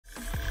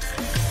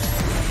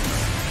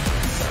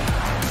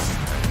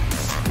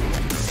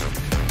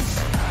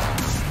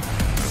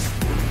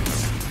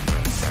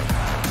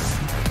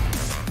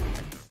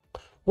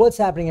What's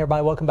happening,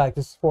 everybody? Welcome back.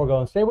 This is Forgo,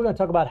 and today we're going to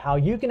talk about how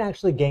you can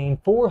actually gain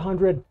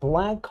 400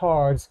 black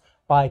cards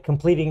by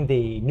completing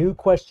the new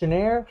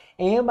questionnaire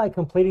and by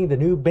completing the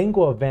new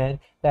bingo event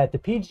that the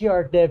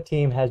PGR dev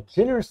team has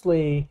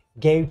generously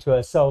gave to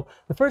us. So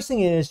the first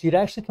thing is you'd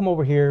actually come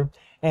over here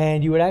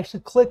and you would actually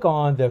click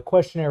on the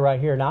questionnaire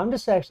right here. Now I'm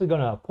just actually going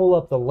to pull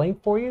up the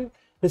link for you.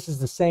 This is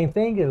the same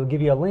thing. It'll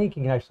give you a link.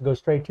 You can actually go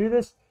straight to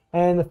this.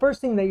 And the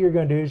first thing that you're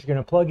going to do is you're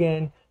going to plug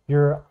in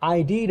your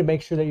ID to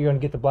make sure that you're going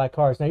to get the black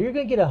cards. Now you're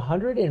going to get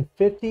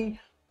 150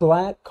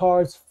 black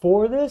cards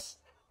for this,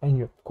 and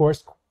you of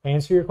course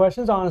answer your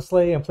questions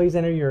honestly, and please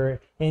enter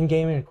your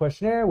in-game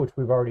questionnaire, which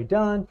we've already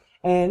done,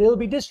 and it'll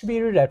be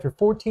distributed after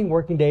 14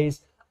 working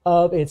days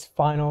of its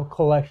final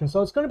collection.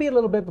 So it's going to be a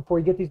little bit before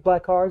you get these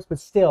black cards, but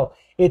still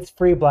it's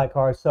free black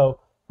cards, so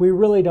we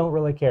really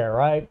don't care,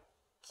 right?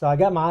 So I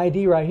got my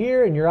ID right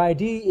here, and your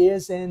ID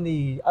is in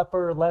the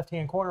upper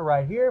left-hand corner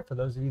right here, for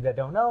those of you that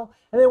don't know.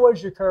 And then what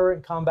is your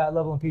current combat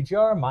level in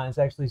PGR? Mine's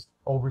actually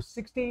over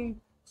 60,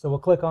 so we'll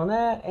click on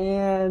that.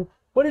 And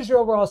what is your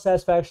overall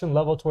satisfaction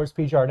level towards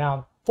PGR?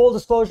 Now, full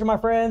disclosure, my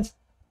friends,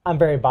 I'm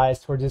very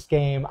biased towards this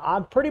game.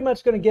 I'm pretty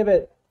much going to give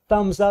it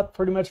thumbs up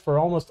pretty much for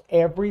almost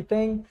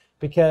everything,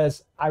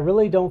 because I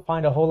really don't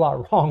find a whole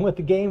lot wrong with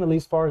the game, at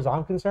least as far as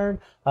I'm concerned,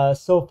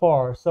 so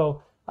far.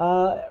 So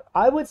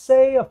I would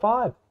say a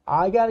 5.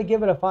 I got to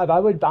give it a 5.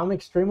 I'm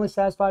extremely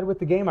satisfied with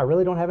the game. I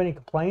really don't have any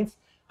complaints.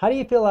 How do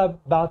you feel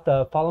about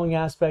the following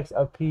aspects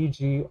of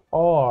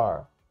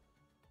PGR?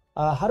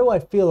 How do I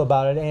feel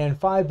about it? And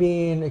 5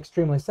 being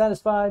extremely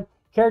satisfied.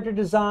 Character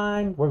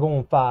design, we're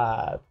going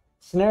 5.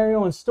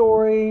 Scenario and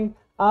story,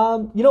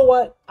 you know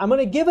what? I'm going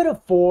to give it a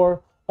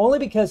 4, only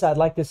because I'd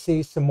like to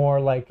see some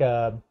more like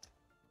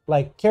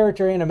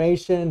character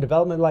animation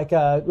development. Like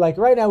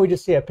right now we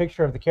just see a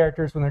picture of the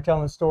characters when they're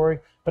telling the story,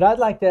 but I'd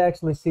like to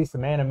actually see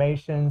some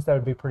animations. That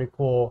would be pretty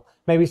cool.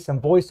 Maybe some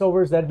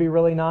voiceovers. That'd be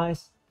really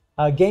nice.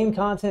 Game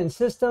content and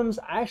systems,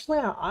 actually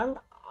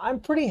I'm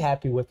pretty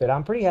happy with it.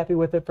 I'm pretty happy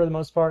with it for the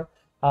most part.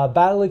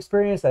 Battle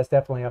experience, that's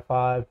definitely a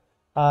 5.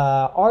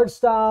 Art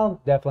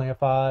style, definitely a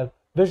 5.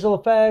 Visual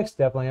effects,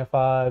 definitely a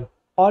 5.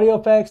 Audio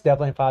effects,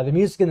 definitely a 5. The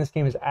music in this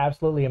game is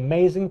absolutely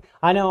amazing.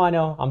 I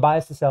know I'm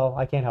biased as hell.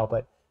 I can't help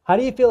it. How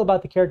do you feel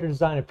about the character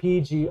design of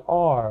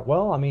PGR?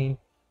 Well, I mean,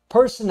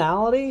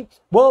 personality.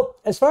 Well,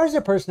 as far as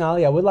their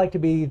personality, I would like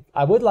them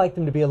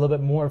to be a little bit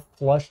more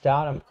flushed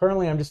out.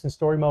 Currently I'm just in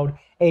story mode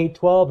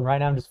 8-12, and right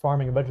now I'm just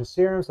farming a bunch of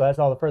serum, so that's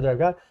all the further I've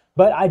got.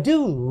 But I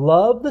do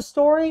love the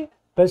story.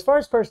 But as far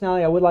as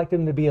personality, I would like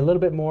them to be a little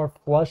bit more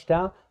flushed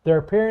out. Their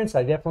appearance,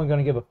 I definitely going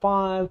to give a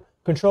 5.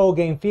 Control,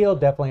 game feel,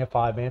 definitely a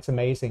 5, man. It's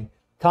amazing.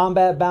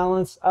 Combat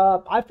balance,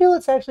 I feel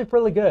it's actually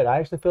really good. I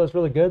actually feel it's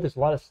really good. There's a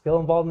lot of skill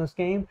involved in this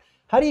game.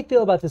 How do you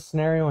feel about the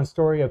scenario and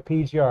story of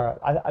PGR?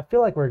 I feel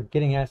like we're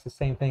getting asked the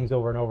same things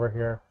over and over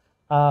here.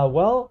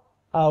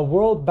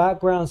 World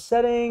background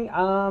setting.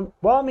 Well,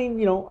 I mean,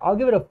 you know, I'll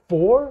give it a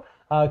 4.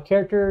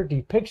 Character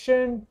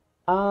depiction,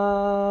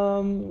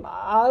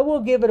 I will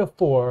give it a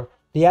 4.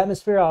 The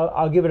atmosphere,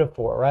 I'll give it a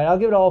 4, right? I'll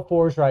give it all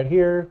 4s right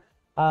here.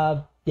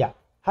 Yeah.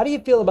 How do you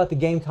feel about the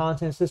game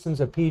content systems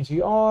of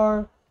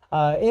PGR?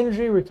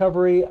 Energy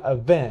recovery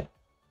event.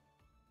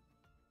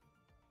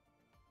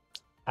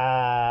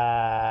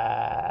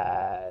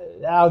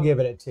 I'll give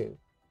it a 2.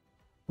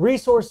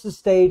 Resources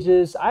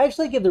stages, I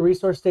actually give the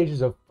resource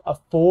stages a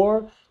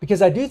 4,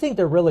 because I do think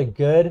they're really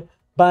good,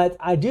 but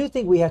I do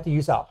think we have to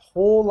use a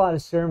whole lot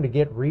of serum to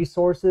get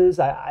resources.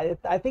 I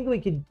think they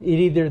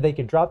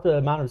could drop the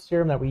amount of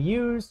serum that we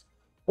use,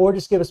 or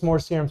just give us more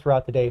serum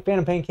throughout the day.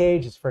 Phantom Pain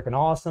Cage is freaking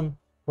awesome.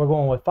 We're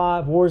going with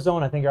 5.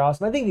 Warzone, I think, are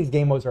awesome. I think these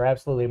game modes are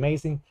absolutely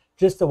amazing,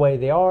 just the way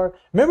they are.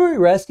 Memory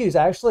Rescue is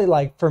actually,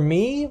 like, for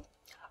me,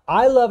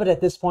 I love it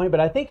at this point, but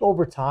I think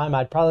over time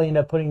I'd probably end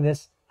up putting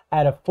this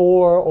at a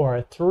 4 or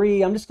a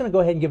 3. I'm just going to go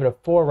ahead and give it a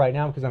 4 right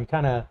now, because I'm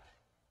kind of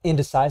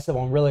indecisive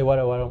on really what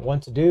I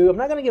want to do. I'm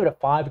not going to give it a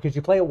 5, because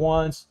you play it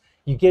once,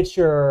 you get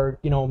your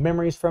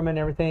memories from it and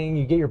everything,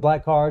 you get your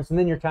black cards, and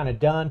then you're kind of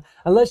done,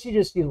 unless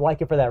you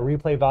like it for that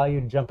replay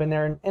value to jump in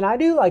there. And I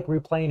do like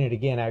replaying it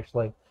again,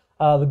 actually.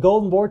 The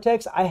Golden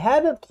Vortex, I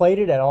haven't played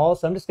it at all,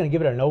 so I'm just going to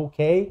give it an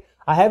okay.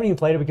 I haven't even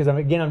played it because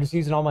I'm just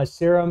using all my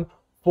serum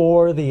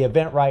for the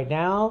event right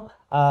now.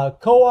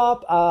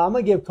 Co-op, I'm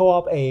going to give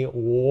co-op a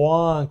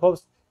 1.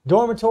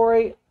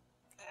 Dormitory,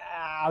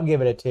 I'll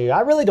give it a 2.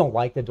 I really don't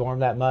like the dorm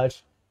that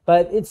much,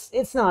 but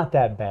it's not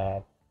that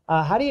bad.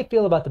 How do you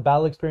feel about the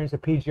battle experience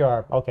of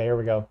PGR? Okay, here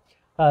we go.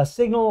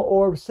 Signal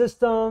orb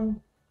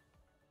system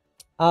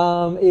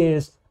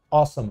is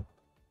awesome.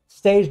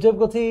 Stage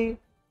difficulty,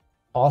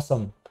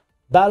 awesome.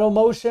 Battle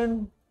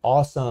motion,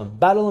 awesome.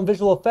 Battle and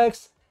visual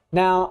effects,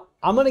 now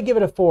I'm going to give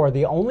it a 4.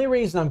 The only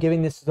reason I'm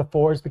giving this a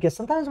 4 is because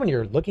sometimes when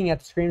you're looking at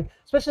the screen,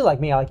 especially like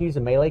me, I like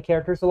using melee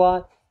characters a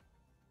lot.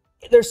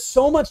 There's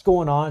so much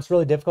going on, it's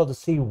really difficult to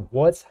see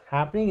what's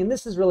happening, and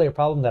this is really a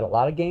problem that a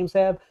lot of games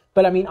have.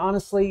 But I mean,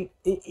 honestly,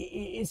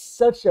 it's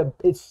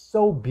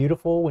so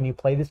beautiful when you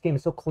play this game.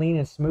 It's so clean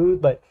and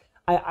smooth, but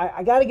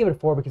I got to give it a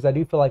 4, because I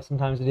do feel like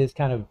sometimes it is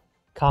kind of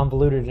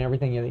convoluted and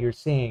everything that you're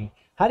seeing.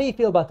 How do you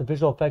feel about the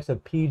visual effects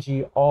of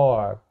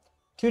PGR?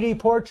 2D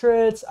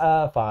portraits,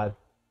 5.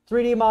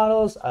 3D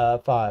models,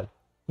 5.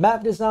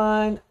 Map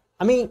design,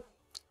 I mean,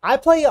 I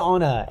play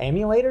on an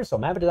emulator, so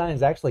map design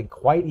is actually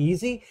quite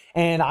easy.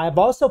 And I've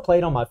also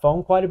played on my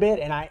phone quite a bit,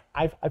 and I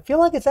feel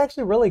like it's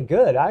actually really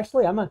good.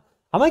 Actually, I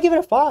might give it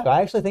a 5.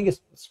 I actually think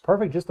it's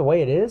perfect just the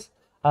way it is.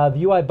 The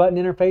UI button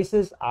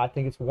interfaces, I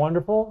think it's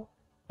wonderful.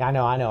 I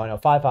know.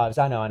 5 5s,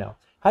 I know.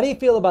 How do you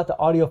feel about the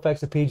audio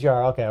effects of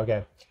PGR?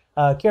 Okay.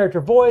 Character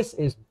voice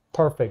is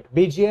perfect.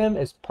 BGM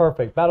is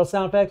perfect. Battle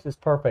sound effects is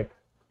perfect.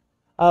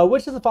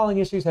 Which of the following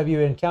issues have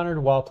you encountered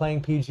while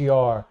playing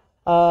PGR?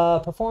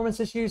 Performance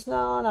issues?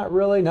 No, not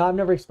really. No, I've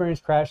never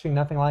experienced crashing,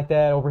 nothing like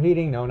that.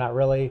 Overheating? No, not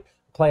really.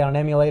 Play on an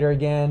emulator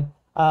again.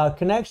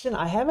 Connection?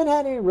 I haven't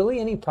had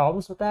any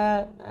problems with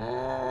that.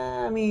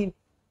 I mean,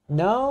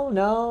 no.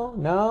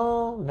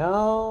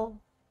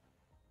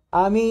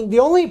 I mean, the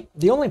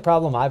only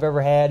problem I've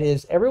ever had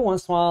is every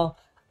once in a while,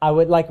 I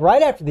would, like,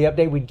 right after the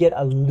update, we'd get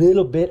a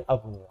little bit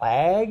of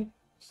lag.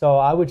 So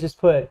I would just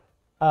put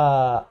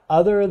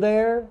other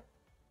there,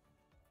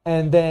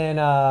 and then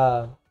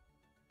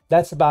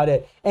that's about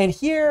it. And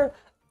here,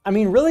 I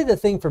mean, really the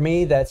thing for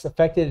me that's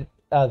affected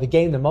the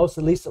game the most,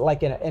 at least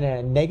like in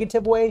a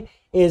negative way,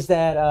 is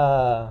that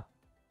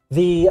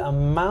the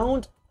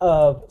amount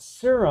of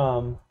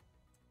serum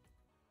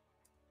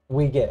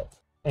we get.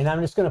 And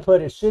I'm just going to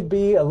put, it should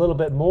be a little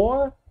bit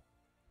more.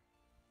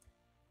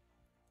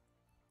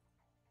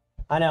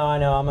 I know,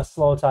 I'm a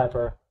slow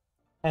typer.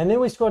 And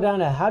then we scroll down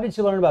to how did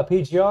you learn about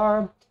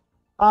PGR?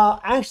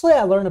 Actually,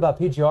 I learned about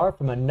PGR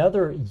from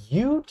another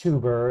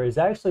YouTuber. Is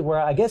actually where,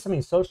 I guess, I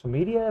mean social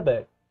media,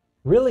 but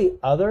really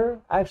other,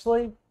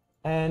 actually.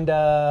 And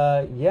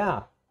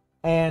yeah.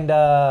 And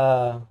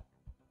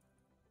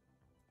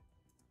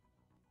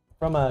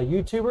from a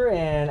YouTuber,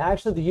 and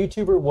actually the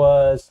YouTuber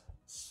was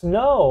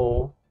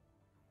Snow.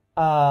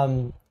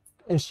 And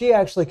she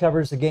actually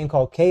covers a game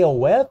called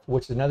KOF,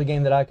 which is another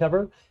game that I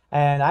cover.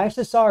 And I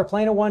actually saw her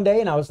playing it one day,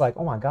 and I was like,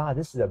 oh my God,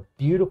 this is a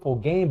beautiful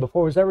game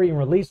before it was ever even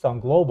released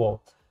on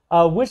global.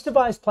 Which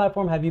device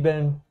platform have you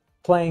been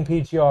playing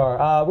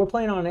PGR? We're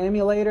playing on an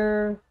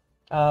emulator.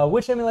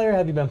 Which emulator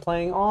have you been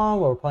playing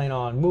on? We're playing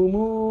on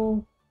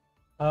Moo.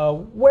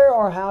 Where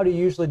or how do you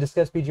usually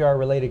discuss PGR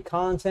related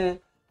content?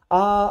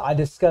 I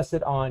discuss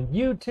it on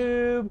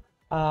YouTube.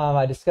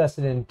 I discuss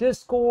it in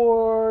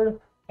Discord.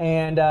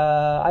 And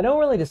I don't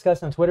really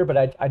discuss on Twitter,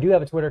 but I do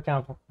have a Twitter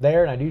account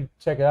there, and I do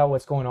check out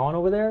what's going on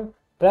over there.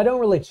 But I don't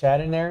really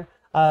chat in there.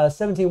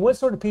 17, what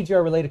sort of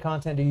PGR-related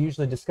content do you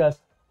usually discuss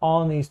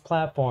on these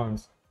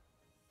platforms?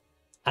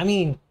 I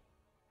mean,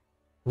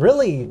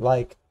 really,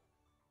 like,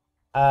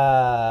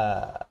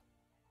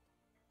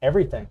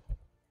 everything.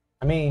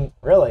 I mean,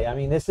 really. I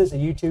mean, this is a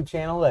YouTube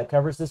channel that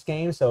covers this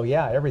game, so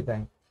yeah,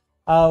 everything.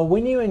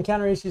 When you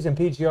encounter issues in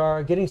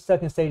PGR, getting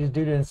stuck in stages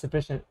due to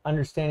insufficient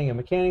understanding of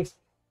mechanics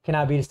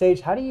cannot beat a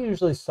stage. How do you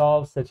usually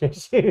solve such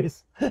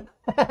issues?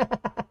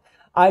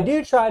 I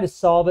do try to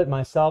solve it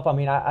myself. I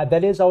mean,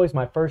 that is always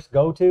my first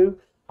go-to.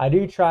 I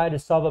do try to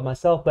solve it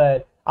myself,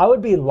 but I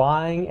would be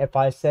lying if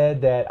I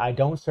said that I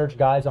don't search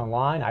guides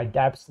online. I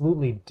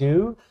absolutely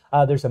do.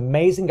 There's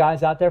amazing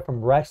guys out there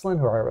from Rexland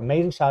who are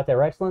amazing shot there,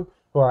 Rexland,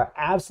 who are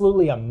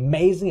absolutely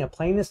amazing at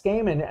playing this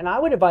game. And I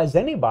would advise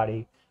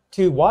anybody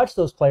to watch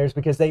those players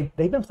because they've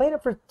been playing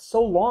it for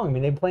so long. I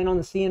mean, they've been playing on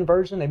the CN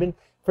version. They've been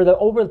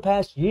over the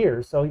past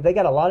year, so they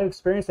got a lot of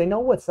experience. They know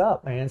what's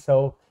up, man.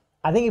 So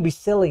I think it'd be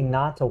silly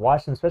not to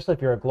watch them, especially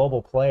if you're a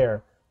global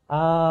player.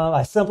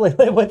 I simply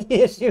live with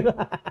the issue.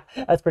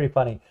 That's pretty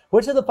funny.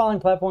 Which of the following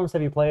platforms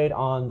have you played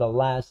on the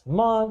last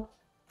month?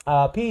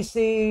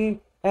 PC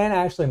and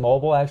actually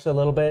mobile, actually a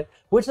little bit.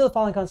 Which of the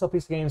following console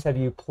PC games have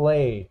you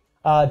played?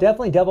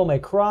 Definitely Devil May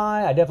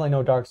Cry. I definitely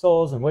know Dark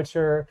Souls and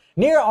Witcher.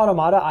 Nier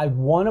Automata, I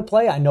want to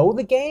play. I know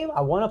the game.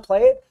 I want to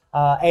play it.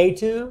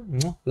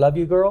 A2, love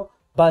you, girl.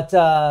 But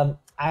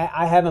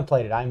I haven't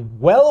played it. I'm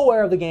well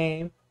aware of the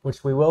game,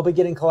 which we will be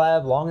getting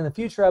collab long in the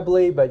future, I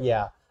believe. But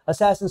yeah,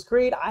 Assassin's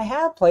Creed. I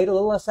have played a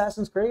little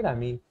Assassin's Creed. I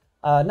mean,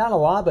 not a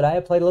lot, but I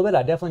have played a little bit.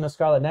 I definitely know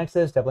Scarlet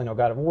Nexus. Definitely know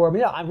God of War. I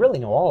mean, I really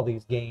know all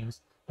these games,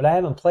 but I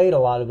haven't played a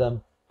lot of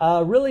them.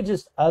 Really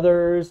just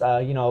others,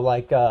 you know,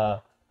 like,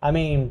 I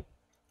mean,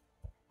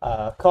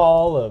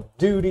 Call of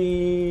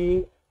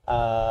Duty.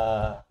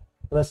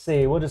 Let's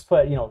see. We'll just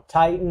put, you know,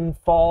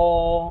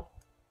 Titanfall.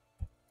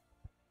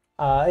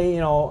 You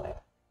know,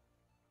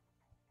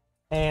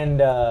 and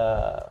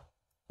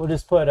we'll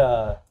just put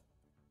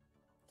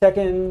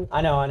Tekken.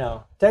 I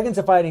know. Tekken's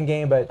a fighting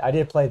game, but I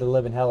did play the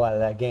living hell out of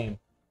that game.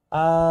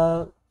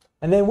 And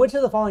then which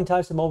of the following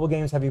types of mobile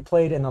games have you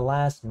played in the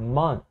last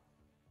month?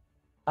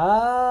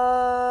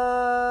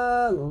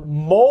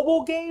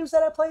 Mobile games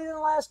that I played in the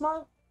last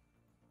month?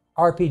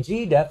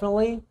 RPG,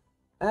 definitely.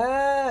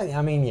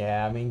 I mean,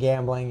 yeah. I mean,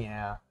 gambling,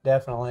 yeah,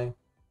 definitely.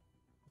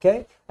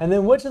 Okay, and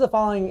then which of the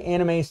following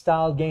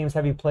anime-styled games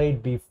have you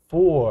played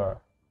before?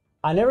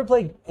 I never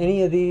played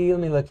any of the. Let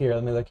me look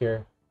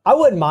here. I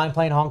wouldn't mind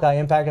playing Honkai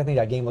Impact. I think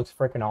that game looks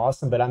freaking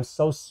awesome, but I'm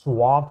so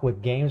swamped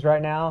with games right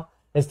now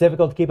it's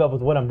difficult to keep up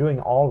with what I'm doing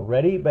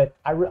already, but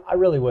I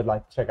really would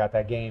like to check out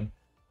that game.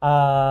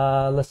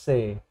 Let's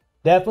see.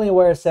 Definitely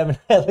aware of Seven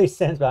Deadly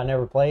Sins, but I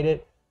never played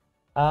it.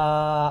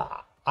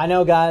 I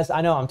know, guys.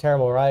 I know I'm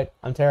terrible, right?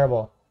 I'm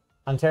terrible.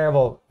 I'm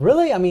terrible.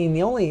 Really? I mean,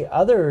 the only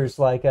others,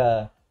 like,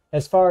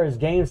 as far as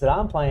games that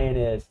I'm playing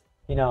is,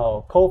 you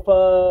know,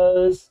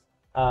 Kofas,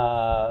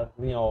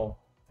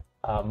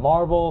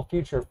 Marvel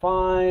Future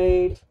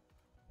Fight,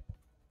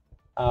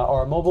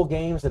 or mobile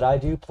games that I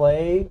do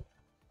play.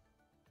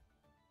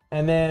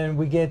 And then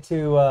we get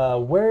to,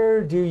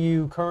 where do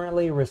you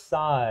currently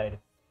reside?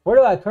 Where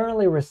do I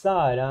currently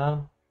reside,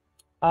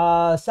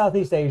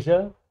 Southeast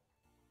Asia.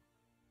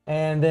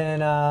 And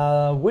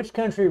then, which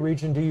country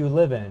region do you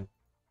live in?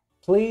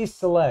 Please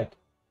select.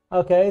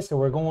 Okay, so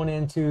we're going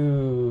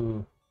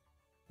into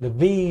the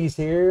V's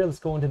here. Let's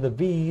go into the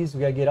V's. We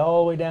got to get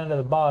all the way down to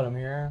the bottom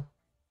here.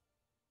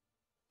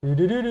 We're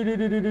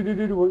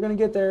going to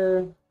get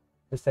there.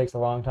 This takes a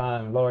long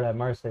time. Lord have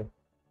mercy.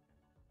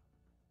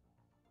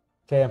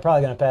 Okay, I'm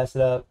probably going to pass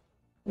it up.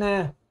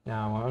 Nah, no,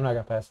 I'm not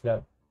going to pass it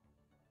up.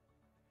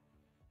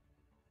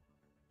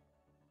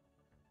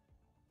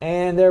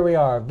 And there we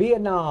are,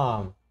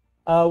 Vietnam.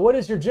 What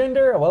is your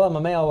gender? Well, I'm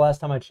a male last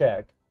time I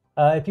checked.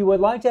 If you would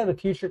like to have a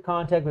future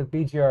contact with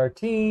BGR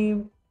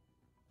team,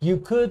 you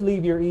could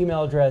leave your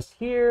email address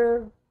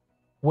here,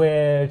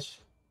 which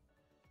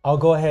I'll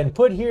go ahead and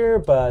put here,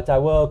 but I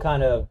will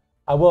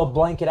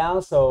blank it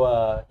out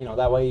so,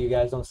 that way you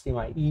guys don't see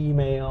my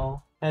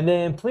email. And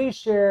then please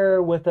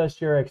share with us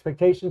your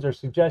expectations or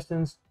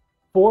suggestions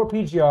for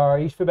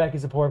PGR. Each feedback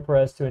is important for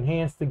us to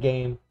enhance the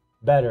game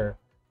better.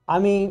 I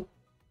mean,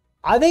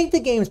 I think the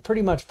game's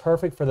pretty much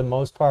perfect for the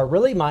most part.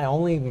 Really, my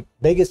only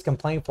biggest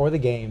complaint for the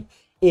game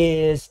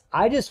is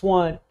I just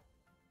want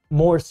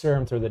more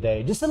serum through the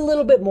day. Just a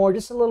little bit more,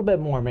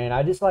 man.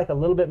 I just like a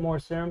little bit more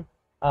serum.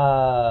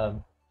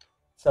 So,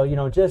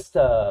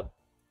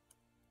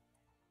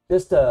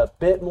 just a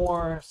bit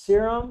more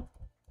serum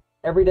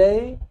every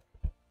day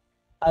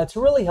to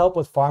really help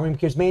with farming,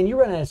 because, man, you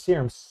run out of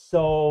serum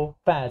so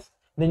fast.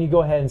 And then you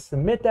go ahead and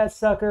submit that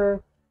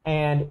sucker,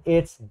 and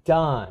it's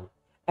done.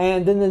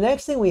 And then the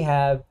next thing we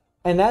have,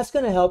 and that's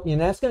going to help you,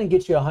 and that's going to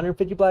get you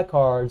 150 black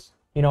cards,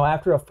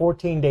 after a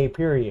 14-day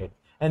period.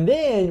 And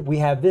then we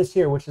have this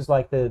here, which is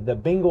like the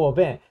bingo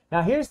event.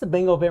 Now, here's the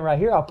bingo event right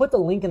here. I'll put the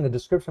link in the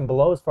description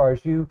below as far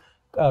as you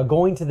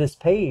going to this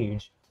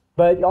page.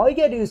 But all you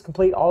got to do is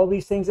complete all of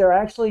these things. They're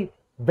actually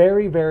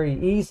very, very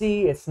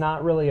easy. It's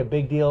not really a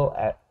big deal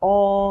at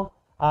all.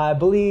 I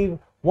believe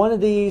one of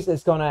these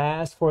is going to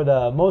ask for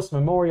the most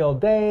Memorial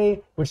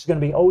Day, which is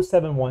going to be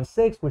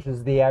 0716, which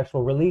is the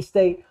actual release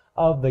date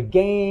of the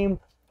game.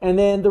 And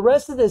then the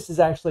rest of this is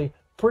actually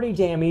pretty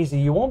damn easy.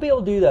 You won't be able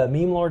to do the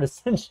Meme Lord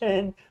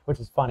Ascension, which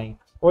is funny,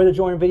 or the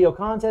Join Video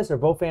Contest or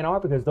Vote Fan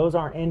Art, because those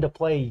aren't into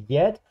play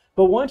yet.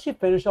 But once you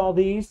finish all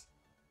these,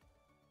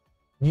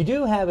 you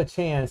do have a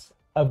chance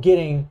of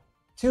getting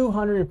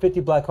 250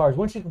 black cards.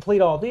 Once you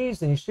complete all these,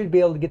 then you should be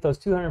able to get those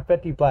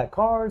 250 black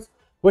cards,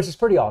 which is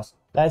pretty awesome.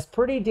 That's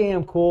pretty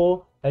damn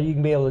cool that you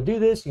can be able to do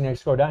this. You can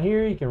scroll down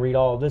here. You can read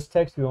all of this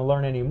text if you want to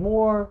learn any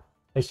more.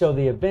 They show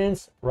the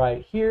events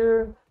right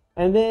here.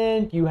 And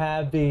then you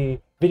have the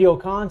video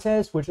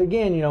contest, which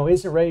again,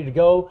 isn't ready to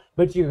go,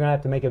 but you're going to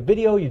have to make a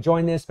video. You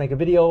join this, make a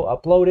video,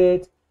 upload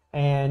it.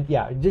 And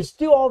yeah, just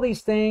do all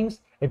these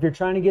things. If you're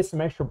trying to get some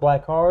extra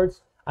black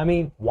cards, I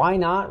mean, why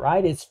not,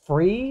 right? It's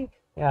free.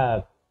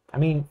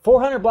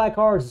 400 black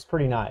cards is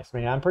pretty nice. I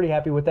mean, I'm pretty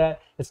happy with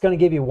that. It's going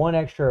to give you one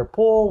extra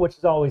pull, which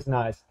is always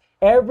nice.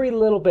 Every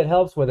little bit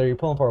helps, whether you're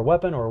pulling for a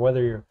weapon or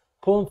whether you're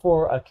pulling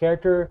for a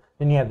character.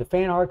 Then you have the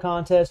fan art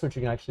contest, which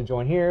you can actually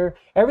join here.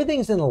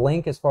 Everything's in the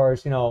link as far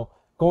as,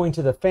 going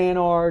to the fan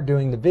art,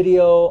 doing the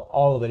video,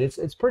 all of it.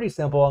 It's pretty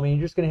simple. I mean,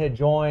 you're just going to hit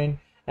join,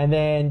 and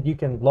then you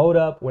can load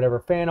up whatever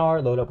fan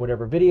art, load up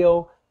whatever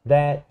video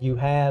that you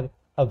have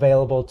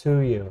available to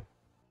you.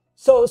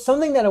 So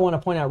something that I want to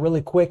point out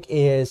really quick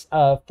is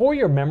for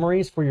your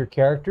memories for your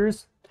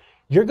characters,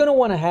 you're going to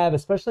want to have,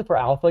 especially for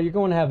alpha, you're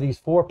going to have these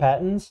 4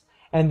 patents,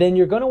 and then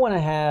you're going to want to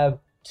have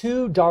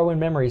 2 Darwin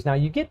memories. Now,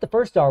 you get the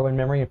first Darwin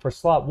memory for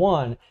slot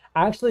 1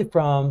 actually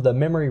from the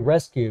memory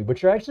rescue,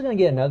 but you're actually going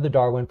to get another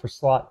Darwin for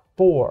slot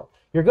 4.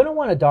 You're going to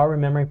want a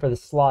Darwin memory for the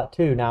slot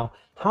 2. Now,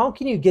 how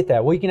can you get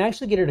that? Well, you can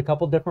actually get it a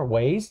couple different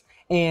ways,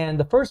 and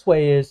the first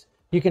way is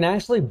you can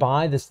actually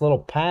buy this little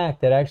pack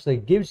that actually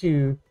gives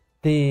you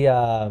the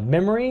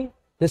memory.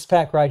 This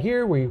pack right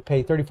here, where you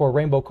pay 34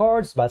 rainbow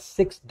cards, it's about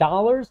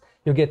 $6.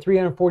 You'll get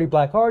 340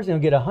 black cards, and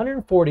you'll get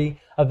 140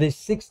 of these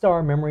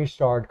 6-star memory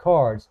shard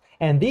cards.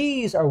 And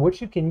these are what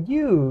you can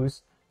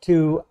use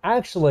to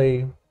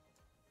actually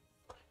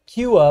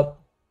queue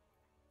up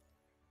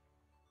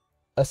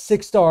a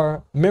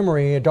 6-star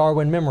memory, a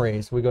Darwin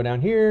memory. So we go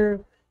down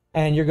here,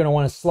 and you're going to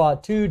want to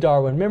slot 2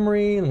 Darwin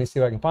memory. Let me see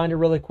if I can find it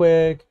really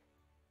quick.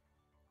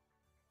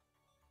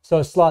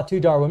 So slot 2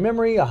 Darwin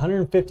memory,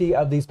 150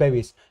 of these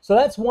babies. So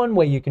that's one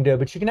way you can do it,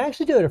 but you can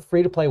actually do it a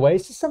free-to-play way.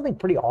 It's just something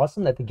pretty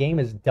awesome that the game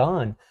has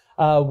done.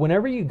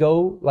 Whenever you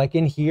go, like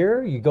in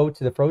here, you go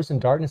to the Frozen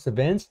Darkness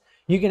events,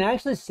 you can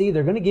actually see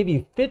they're going to give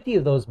you 50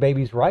 of those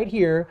babies right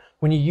here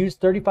when you use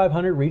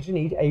 3500 region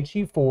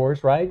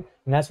HE4s, right?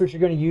 And that's what you're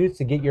going to use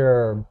to get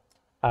your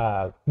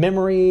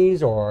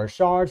memories or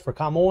shards for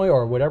Kamui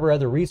or whatever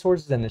other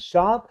resources in the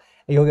shop.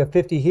 And you'll get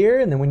 50 here,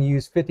 and then when you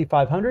use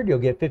 5500, you'll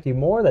get 50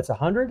 more. That's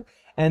 100.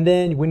 And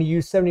then when you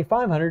use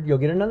 7500, you'll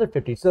get another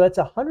 50. So that's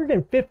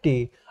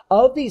 150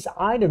 of these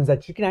items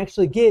that you can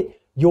actually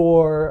get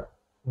your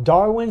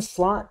Darwin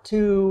slot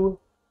 2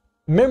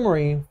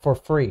 memory for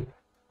free,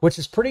 which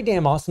is pretty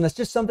damn awesome. That's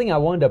just something I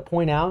wanted to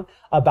point out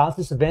about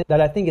this event that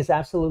I think is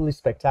absolutely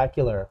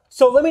spectacular.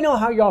 So let me know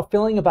how y'all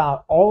feeling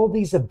about all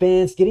these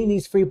events, getting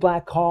these free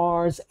black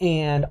cards,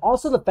 and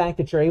also the fact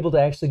that you're able to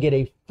actually get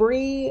a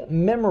free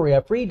memory,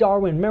 a free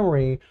Darwin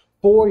memory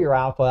for your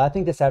alpha. I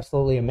think that's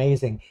absolutely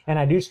amazing. And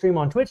I do stream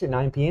on Twitch at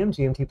 9 p.m.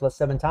 GMT plus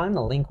 7 time.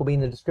 The link will be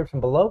in the description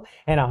below.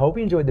 And I hope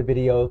you enjoyed the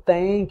video.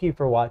 Thank you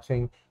for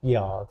watching.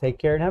 Y'all take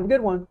care and have a good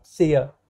one. See ya.